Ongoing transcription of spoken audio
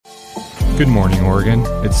Good morning, Oregon.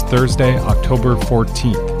 It's Thursday, October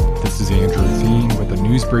 14th. This is Andrew Thien with a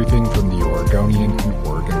news briefing from the Oregonian and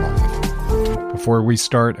Oregon Live. Before we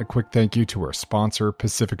start, a quick thank you to our sponsor,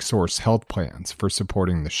 Pacific Source Health Plans, for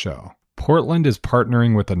supporting the show. Portland is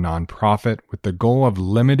partnering with a nonprofit with the goal of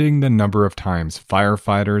limiting the number of times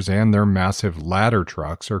firefighters and their massive ladder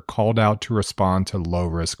trucks are called out to respond to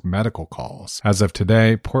low-risk medical calls. As of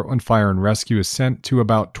today, Portland Fire and Rescue is sent to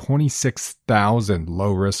about 26,000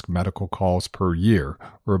 low-risk medical calls per year,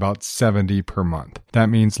 or about 70 per month. That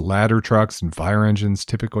means ladder trucks and fire engines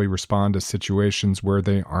typically respond to situations where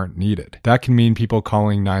they aren't needed. That can mean people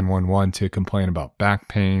calling 911 to complain about back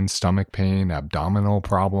pain, stomach pain, abdominal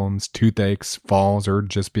problems, toothaches, falls, or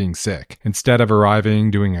just being sick. Instead of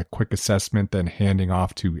arriving, doing a quick assessment, then handing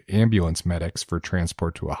off to ambulance medics for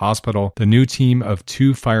transport to a hospital, the new team of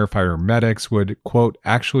 2 firefighter medics would, quote,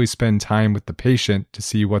 actually spend time with the patient to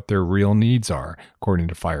see what their real needs are, according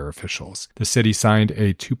to fire officials. The city signed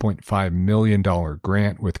a $2.5 million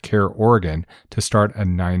grant with Care Oregon to start a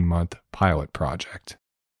 9-month pilot project.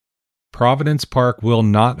 Providence Park will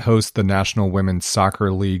not host the National Women's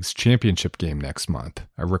Soccer League's championship game next month,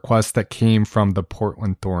 a request that came from the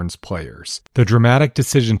Portland Thorns players. The dramatic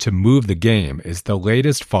decision to move the game is the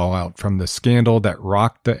latest fallout from the scandal that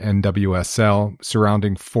rocked the NWSL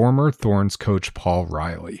surrounding former Thorns coach Paul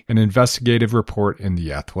Riley. An investigative report in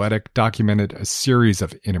The Athletic documented a series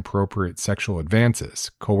of inappropriate sexual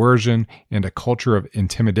advances, coercion, and a culture of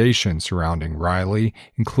intimidation surrounding Riley,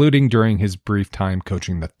 including during his brief time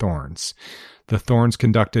coaching the Thorns. The Thorns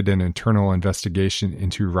conducted an internal investigation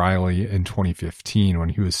into Riley in 2015 when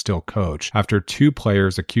he was still coach, after 2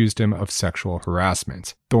 players accused him of sexual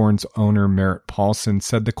harassment. Thorns owner Merritt Paulson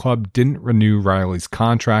said the club didn't renew Riley's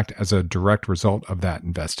contract as a direct result of that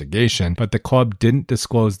investigation, but the club didn't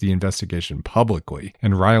disclose the investigation publicly,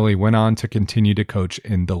 and Riley went on to continue to coach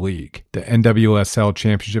in the league. The NWSL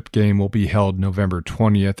championship game will be held November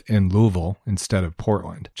 20th in Louisville instead of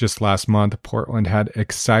Portland. Just last month, Portland had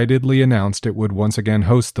excitedly announced it would once again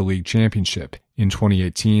host the league championship. In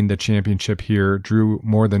 2018, the championship here drew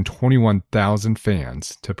more than 21,000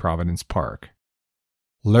 fans to Providence Park.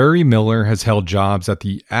 Larry Miller has held jobs at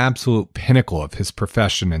the absolute pinnacle of his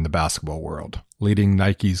profession in the basketball world, leading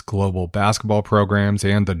Nike's global basketball programs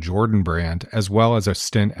and the Jordan brand, as well as a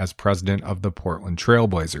stint as president of the Portland Trail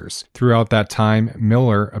Blazers. Throughout that time,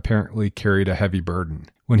 Miller apparently carried a heavy burden.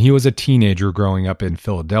 When he was a teenager growing up in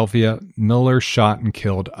Philadelphia, Miller shot and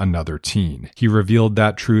killed another teen. He revealed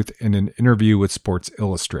that truth in an interview with Sports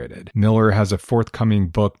Illustrated. Miller has a forthcoming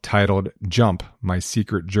book titled Jump, My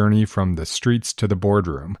Secret Journey from the Streets to the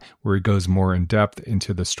Boardroom, where he goes more in depth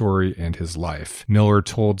into the story and his life. Miller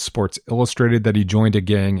told Sports Illustrated that he joined a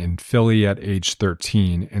gang in Philly at age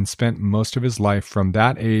 13 and spent most of his life from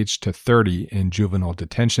that age to 30 in juvenile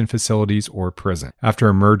detention facilities or prison. After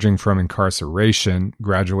emerging from incarceration,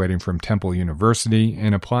 graduating from Temple University,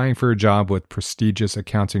 and applying for a job with prestigious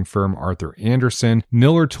accounting firm Arthur Andersen,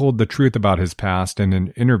 Miller told the truth about his past in an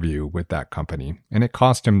interview with that company, and it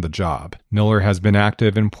cost him the job. Miller has been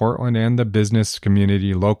active in Portland and the business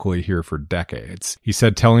community locally here for decades. He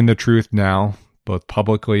said telling the truth now, both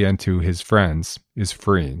publicly and to his friends, is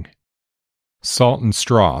freeing. Salt and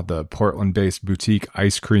Straw, the Portland-based boutique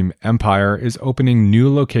ice cream empire, is opening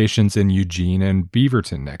new locations in Eugene and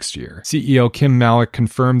Beaverton next year. CEO Kim Malik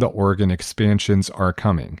confirmed the Oregon expansions are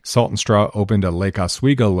coming. Salt and Straw opened a Lake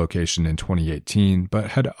Oswego location in 2018,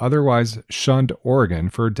 but had otherwise shunned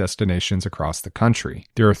Oregon for destinations across the country.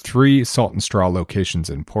 There are 3 Salt and Straw locations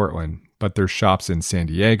in Portland, but there's shops in San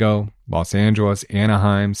Diego, Los Angeles,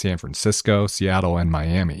 Anaheim, San Francisco, Seattle, and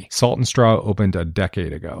Miami. Salt and Straw opened a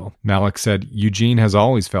decade ago. Malik said Eugene has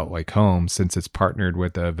always felt like home since it's partnered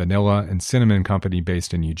with a vanilla and cinnamon company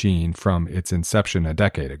based in Eugene from its inception a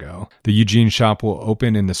decade ago. The Eugene shop will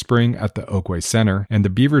open in the spring at the Oakway Center, and the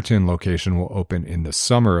Beaverton location will open in the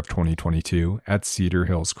summer of 2022 at Cedar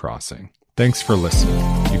Hills Crossing. Thanks for listening.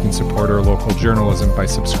 You can support our local journalism by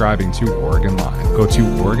subscribing to Oregon Live. Go to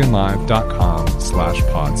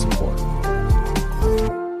OregonLive.com/pod support.